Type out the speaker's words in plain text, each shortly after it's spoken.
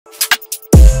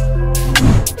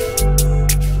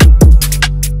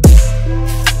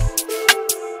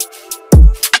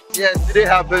today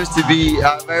happens to be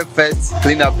our very first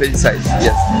cleanup exercise.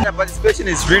 Yes. The participation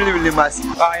is really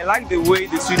massive. I like the way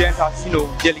the students have,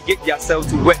 delegate themselves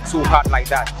to work so hard like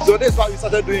that. So this is what we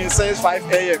started doing since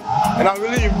 5 a.m. and I'm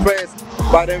really impressed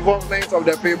by the involvement of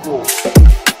the people.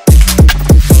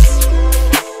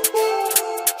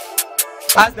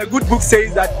 As the good book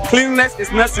says that cleanliness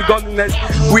is next to godliness,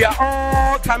 we are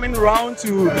all coming around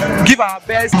to give our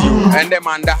best. And then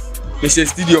Manda, Mr.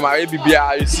 Studio, my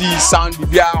BBR, you see sound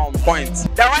BBR on point.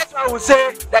 The right one would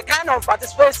say the kind of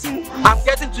participation I'm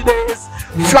getting today is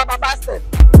flabbergasted.